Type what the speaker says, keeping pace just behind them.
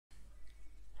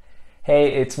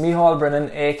Hey, it's Micheál Brennan,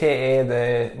 aka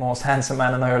the most handsome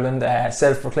man in Ireland,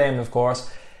 self-proclaimed of course.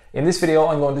 In this video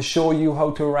I'm going to show you how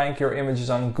to rank your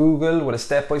images on Google with a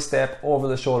step-by-step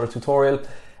over-the-shoulder tutorial.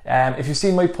 If you've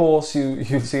seen my posts,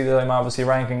 you'll see that I'm obviously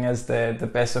ranking as the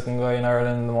best looking guy in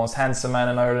Ireland, the most handsome man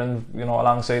in Ireland, you know,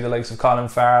 alongside the likes of Colin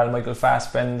Farrell, Michael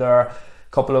Fassbender, a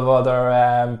couple of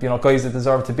other guys that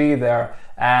deserve to be there.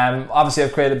 Obviously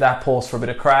I've created that post for a bit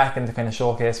of crack and to kind of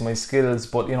showcase my skills,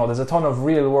 but you know, there's a ton of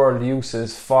real world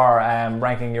uses for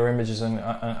ranking your images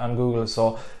on Google.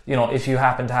 So you know, if you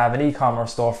happen to have an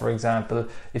e-commerce store, for example,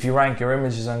 if you rank your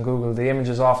images on Google, the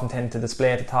images often tend to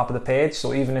display at the top of the page.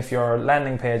 So even if your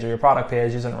landing page or your product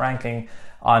page isn't ranking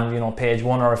on, you know, page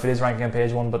one, or if it is ranking on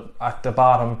page one but at the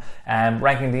bottom,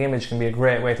 ranking the image can be a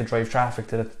great way to drive traffic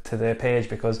to the page,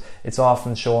 because it's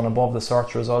often shown above the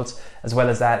search results. As well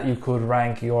as that, you could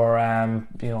rank your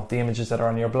you know, the images that are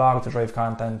on your blog to drive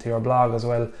content to your blog as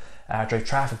well, drive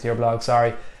traffic to your blog,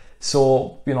 sorry.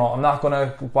 So, you know, I'm not going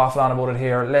to waffle on about it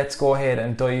here. Let's go ahead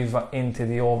and dive into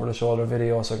the over-the-shoulder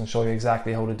video so I can show you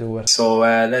exactly how to do it. So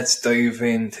let's dive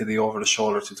into the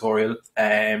over-the-shoulder tutorial.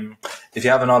 If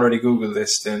you haven't already Googled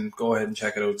this, then go ahead and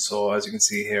check it out. So as you can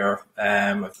see here,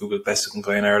 I've Googled best looking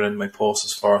guy in Ireland. My post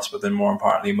is first, but then more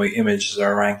importantly, my images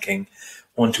are ranking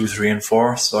 1, 2, 3, and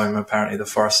 4. So I'm apparently the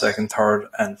first, second, third,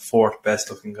 and fourth best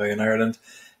looking guy in Ireland.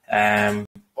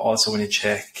 Also, when you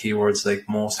check keywords like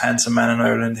most handsome man in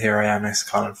Ireland, here I am next to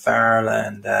Colin Farrell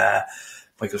and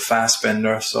Michael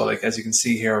Fassbender. So, like, as you can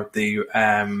see here, the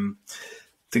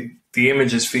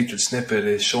images featured snippet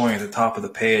is showing at the top of the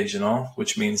page, you know,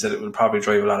 which means that it will probably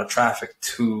drive a lot of traffic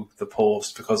to the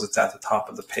post because it's at the top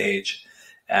of the page.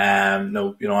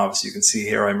 Now, you know, obviously you can see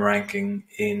here I'm ranking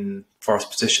in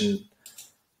first position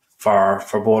for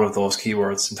both of those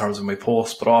keywords in terms of my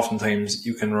post, but oftentimes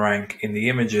you can rank in the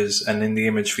images and in the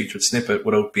image featured snippet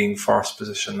without being first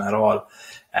position at all.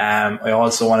 I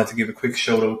also wanted to give a quick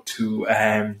shout out to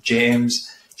James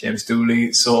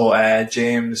Dooley. So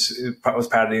James was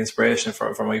part of the inspiration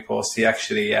for my post. He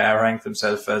actually ranked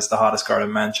himself as the hottest girl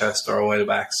in Manchester a while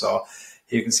back. So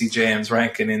you can see James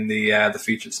ranking in the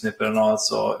featured snippet and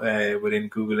also within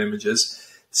Google Images.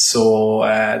 So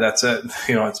that's it.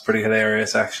 You know, it's pretty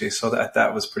hilarious actually. So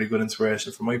that was pretty good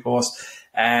inspiration for my post.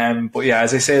 But yeah,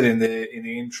 as I said in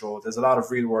the intro, there's a lot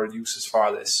of real world uses for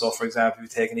this. So for example,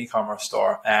 if you take an e-commerce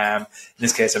store, in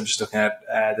this case I'm just looking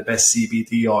at the best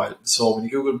CBD oil. So when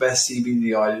you Google best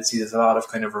CBD oil, you'll see there's a lot of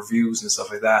kind of reviews and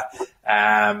stuff like that.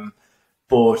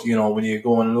 But you know, when you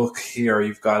go and look here,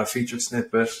 you've got a featured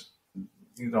snippet,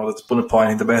 you know, that's bullet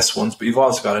pointing the best ones, but you've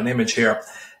also got an image here.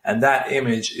 And that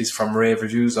image is from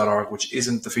ravereviews.org, which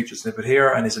isn't the featured snippet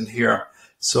here and isn't here.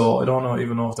 So I don't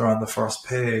even know if they're on the first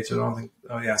page. I don't think,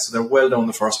 oh yeah, so they're well down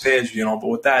the first page, you know, but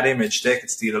with that image, they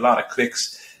could steal a lot of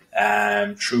clicks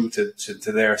through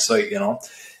to their site, you know.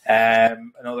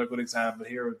 Another good example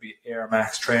here would be Air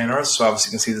Max trainers. So obviously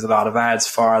you can see there's a lot of ads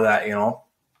for that, you know.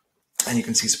 And you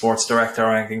can see Sports Director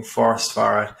ranking first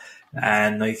for it,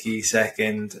 and Nike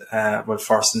second, well,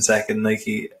 first and second,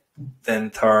 Nike then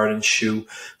third, and shoe.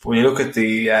 But when you look at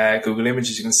the Google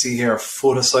Images, you can see here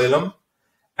Foot Asylum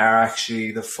are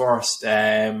actually the first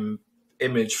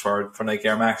image for Nike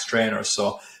Air Max trainers.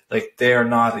 So like they're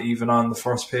not even on the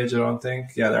first page, I don't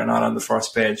think. Yeah, they're not on the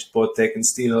first page, but they can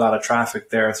steal a lot of traffic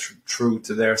there through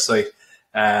to their site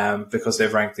because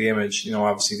they've ranked the image. You know,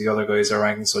 obviously the other guys are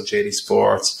ranking, so JD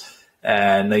Sports,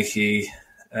 Nike,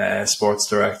 Sports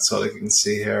Direct. So like you can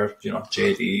see here, you know,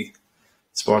 JD,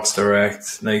 Sports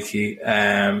Direct, Nike,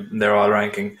 they're all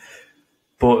ranking.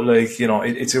 But like, you know,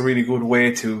 it's a really good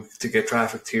way to get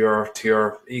traffic to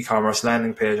your e-commerce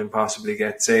landing page and possibly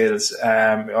get sales.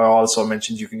 I also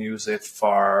mentioned you can use it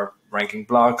for ranking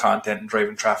blog content and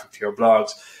driving traffic to your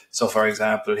blogs. So for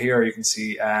example, here you can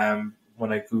see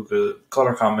when I Google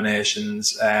color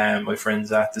combinations, my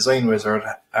friends at Design Wizard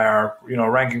are, you know,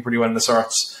 ranking pretty well in the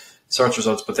search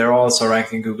results, but they're also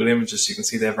ranking Google Images. So you can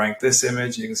see they've ranked this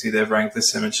image, you can see they've ranked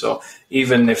this image. So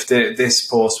even if this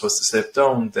post was to slip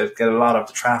down, they'd get a lot of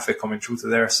the traffic coming through to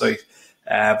their site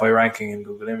by ranking in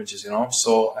Google Images, you know.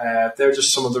 So they're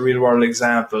just some of the real world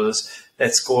examples.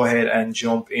 Let's go ahead and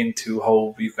jump into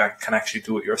how you can actually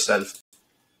do it yourself.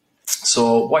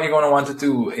 So what you're going to want to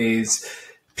do is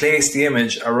place the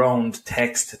image around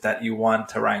text that you want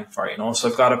to rank for, you know. So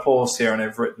I've got a post here and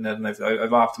I've written it and I've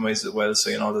optimized it well. So,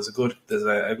 you know, there's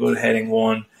a good heading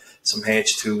 1, some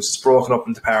H2s. It's broken up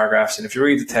into paragraphs. And if you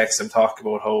read the text, I'm talking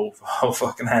about how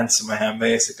fucking handsome I am,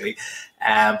 basically.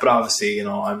 But obviously, you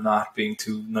know, I'm not being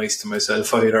too nice to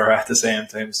myself either at the same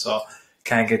time. So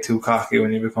can't get too cocky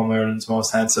when you become Ireland's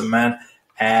most handsome man.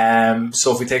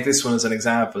 So if we take this one as an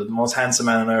example, the most handsome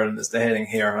man in Ireland is the heading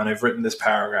here, and I've written this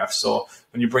paragraph. So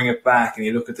when you bring it back and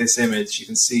you look at this image, you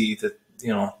can see that,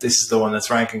 you know, this is the one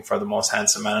that's ranking for the most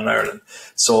handsome man in Ireland.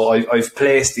 So I've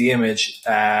placed the image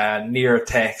near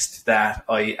text that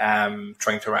I am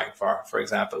trying to rank for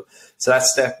example. So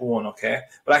that's step one, okay?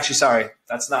 But actually, sorry,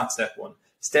 that's not step one.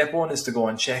 Step one is to go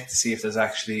and check to see if there's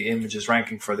actually images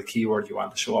ranking for the keyword you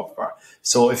want to show up for.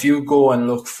 So if you go and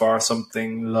look for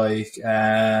something like,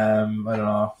 I don't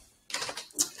know,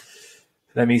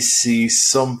 let me see,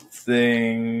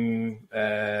 something,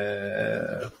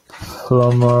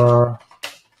 plumber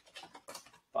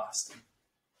Boston.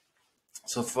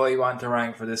 So if I want to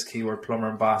rank for this keyword,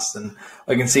 plumber in Boston,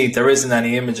 I can see there isn't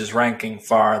any images ranking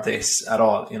for this at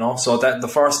all, you know? So that the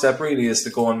first step really is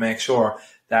to go and make sure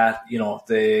that, you know,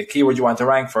 the keyword you want to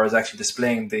rank for is actually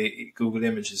displaying the Google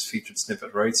Images featured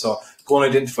snippet, right? So go and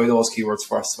identify those keywords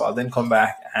first of all, then come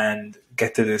back and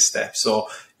get to this step. So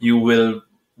you will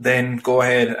then go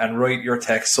ahead and write your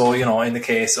text. So, you know, in the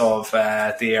case of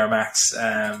the Air Max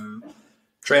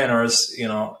trainers, you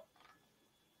know,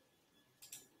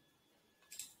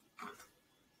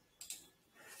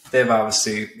 they've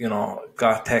obviously, you know,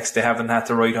 got text. They haven't had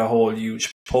to write a whole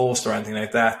huge post or anything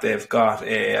like that. They've got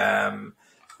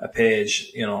a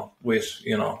page, you know, with,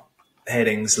 you know,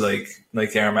 headings like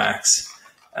Air Max,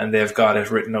 and they've got it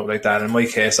written out like that. In my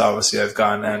case, obviously, I've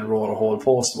gone and wrote a whole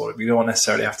post about it. You don't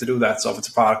necessarily have to do that. So if it's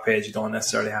a product page, you don't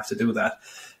necessarily have to do that.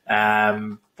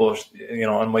 But, you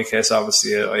know, in my case,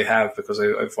 obviously, I have, because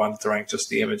I've wanted to rank just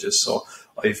the images. So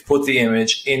I've put the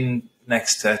image in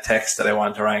next to text that I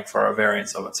want to rank for a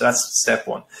variance of it. So that's step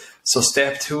one. So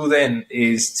step two then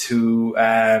is to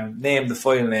name the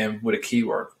file name with a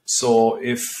keyword. So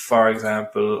if, for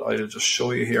example, I'll just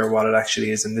show you here what it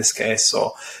actually is in this case.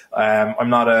 So I'm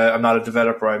not a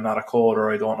developer, I'm not a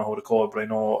coder, I don't know how to code, but I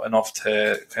know enough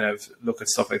to kind of look at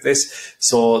stuff like this.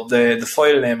 So the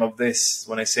file name of this,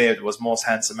 when I saved it, was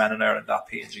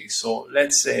mosthandsomemanineIreland.png. So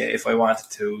let's say if I wanted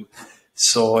to,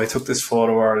 so I took this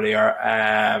photo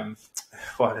earlier,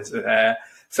 what is it?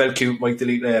 Felt cute, might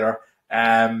delete later.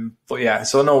 But yeah,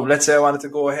 so no, let's say I wanted to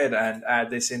go ahead and add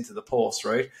this into the post,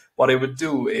 right? What I would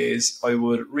do is I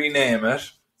would rename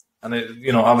it, and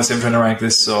you know, obviously I'm trying to rank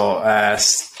this, so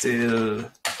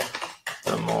still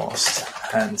the most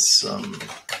handsome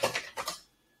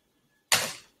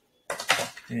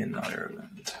in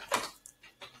Ireland.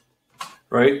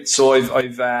 Right, so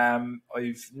I've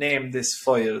named this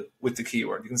file with the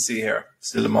keyword. You can see here,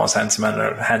 still the most handsome man in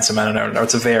Ireland, or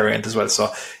it's a variant as well.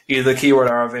 So either the keyword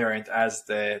or a variant as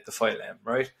the file name,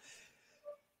 right?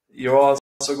 You're also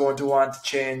going to want to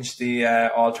change the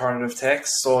alternative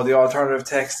text. So the alternative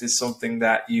text is something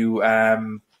that you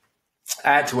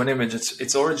add to an image.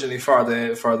 It's originally for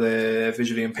the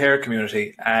visually impaired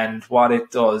community, and what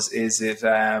it does is it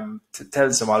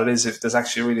tells them what it is. If there's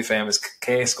actually a really famous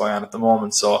case going on at the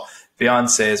moment, so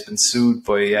Beyonce has been sued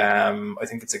by I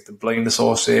think it's like the Blind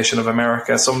Association of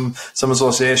America, some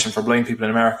association for blind people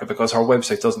in America, because her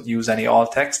website doesn't use any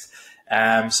alt text.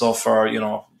 So for, you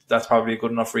know, that's probably a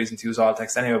good enough reason to use alt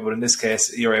text anyway. But in this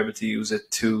case, you're able to use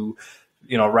it to,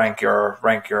 you know, rank your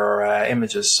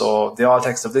images. So the alt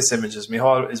text of this image is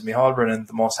Micheál Brennan,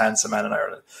 the most handsome man in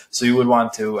Ireland. So you would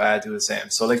want to do the same.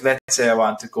 So like, let's say I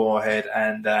want to go ahead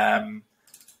and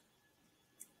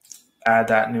add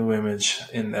that new image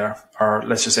in there, or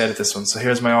let's just edit this one. So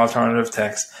here's my alternative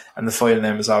text, and the file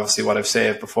name is obviously what I've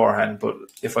saved beforehand. But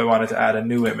if I wanted to add a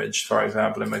new image, for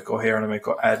example, I might go here and I might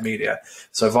go add media.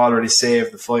 So I've already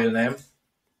saved the file name.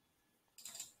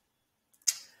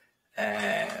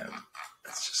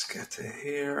 Let's just get to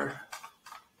here.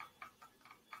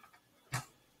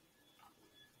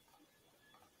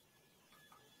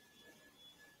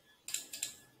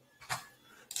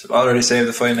 So I've already saved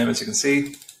the file name, as you can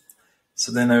see.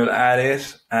 So then I will add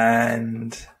it,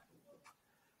 and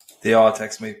the alt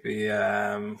text might be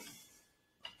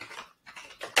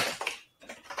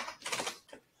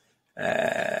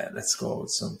let's go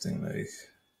with something like,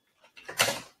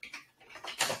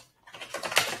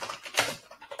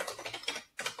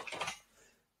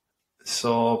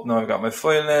 so now I've got my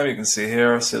file name. You can see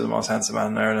here, still the most handsome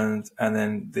man in Ireland, and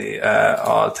then the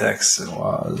alt text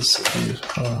was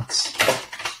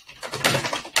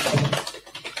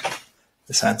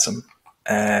is handsome.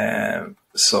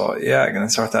 So yeah, I can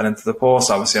insert that into the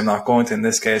post. Obviously I'm not going to in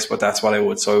this case, but that's what I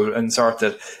would. So I would insert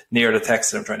it near the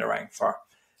text that I'm trying to rank for.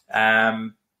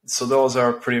 So those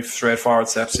are pretty straightforward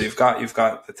steps. So you've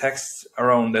got the text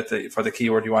around it for the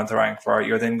keyword you want to rank for.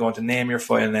 You're then going to name your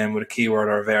file name with a keyword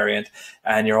or a variant,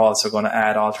 and you're also going to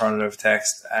add alternative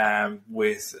text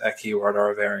with a keyword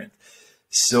or a variant.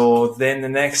 So then the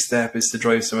next step is to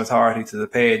drive some authority to the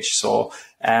page. So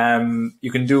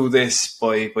you can do this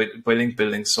by link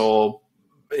building. So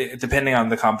depending on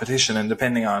the competition and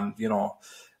depending on,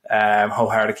 how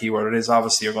hard a keyword it is,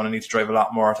 obviously you're going to need to drive a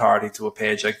lot more authority to a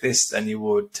page like this than you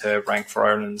would to rank for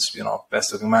Ireland's,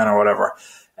 best looking man or whatever.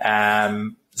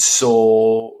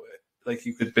 So like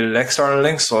you could build external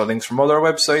links, so links from other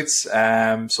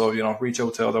websites. So, reach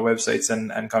out to other websites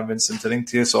and convince them to link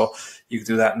to you. So you could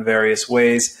do that in various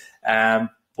ways.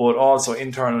 But also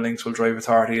internal links will drive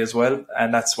authority as well.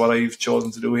 And that's what I've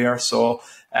chosen to do here. So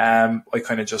I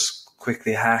kind of just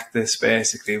quickly hacked this.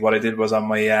 Basically what I did was on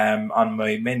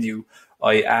my menu,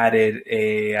 I added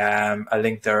a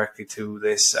link directly to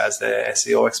this as the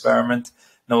SEO experiment.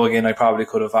 Now, again, I probably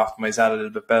could have optimized that a little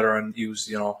bit better and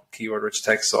used, keyword rich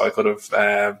text. So I could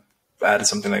have added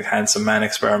something like handsome man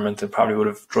experiment and probably would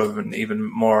have driven even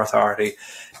more authority.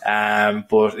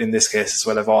 But in this case as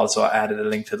well, I've also added a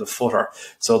link to the footer.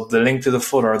 So the link to the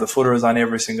footer is on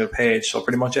every single page. So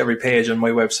pretty much every page on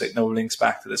my website now links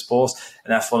back to this post,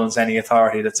 and that funnels any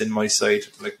authority that's in my site,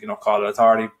 like, call it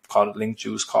authority, call it link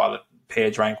juice, call it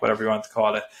page rank, whatever you want to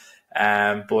call it.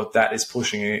 But that is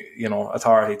pushing,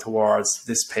 authority towards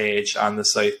this page on the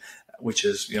site, which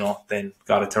is, then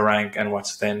got it to rank, and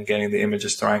what's then getting the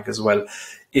images to rank as well.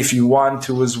 If you want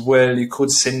to as well, you could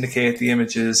syndicate the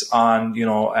images on,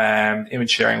 image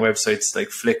sharing websites like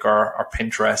Flickr or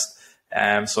Pinterest.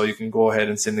 So you can go ahead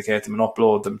and syndicate them and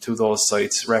upload them to those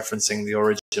sites, referencing the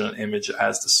original image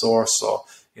as the source. So,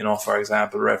 for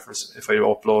example, if I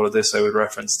uploaded this, I would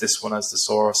reference this one as the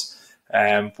source.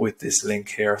 With this link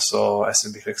here, so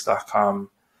smbclicks.com,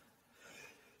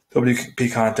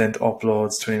 WP content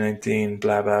uploads 2019,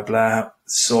 blah blah blah.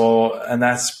 So, and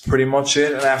that's pretty much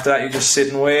it. And after that, you just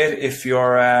sit and wait. If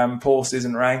your post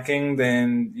isn't ranking,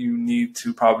 then you need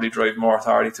to probably drive more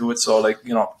authority to it. So, like,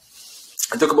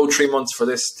 it took about 3 months for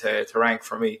this to rank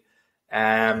for me.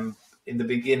 In the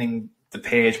beginning, the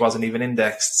page wasn't even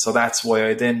indexed. So that's why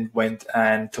I then went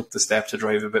and took the step to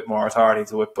drive a bit more authority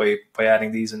to it by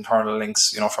adding these internal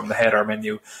links, from the header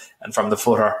menu and from the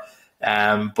footer.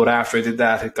 But after I did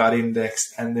that, it got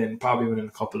indexed, and then probably within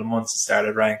a couple of months it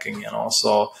started ranking,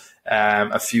 So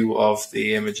a few of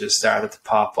the images started to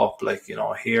pop up, like,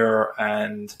 here,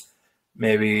 and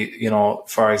maybe,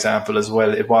 for example, as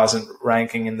well, it wasn't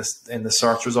ranking in the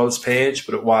search results page,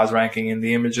 but it was ranking in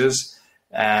the images.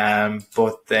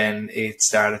 But then it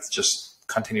started to just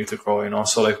continue to grow,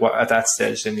 So like at that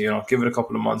stage, then, give it a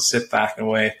couple of months, sit back and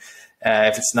wait.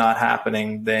 If it's not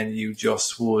happening, then you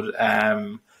just would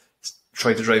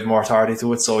try to drive more authority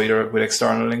to it. So either with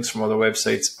external links from other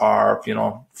websites or,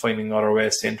 finding other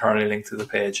ways to internally link to the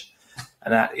page.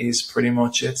 And that is pretty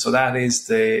much it. So that is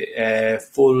the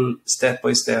full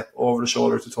step-by-step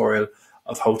over-the-shoulder tutorial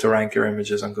of how to rank your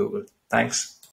images on Google. Thanks.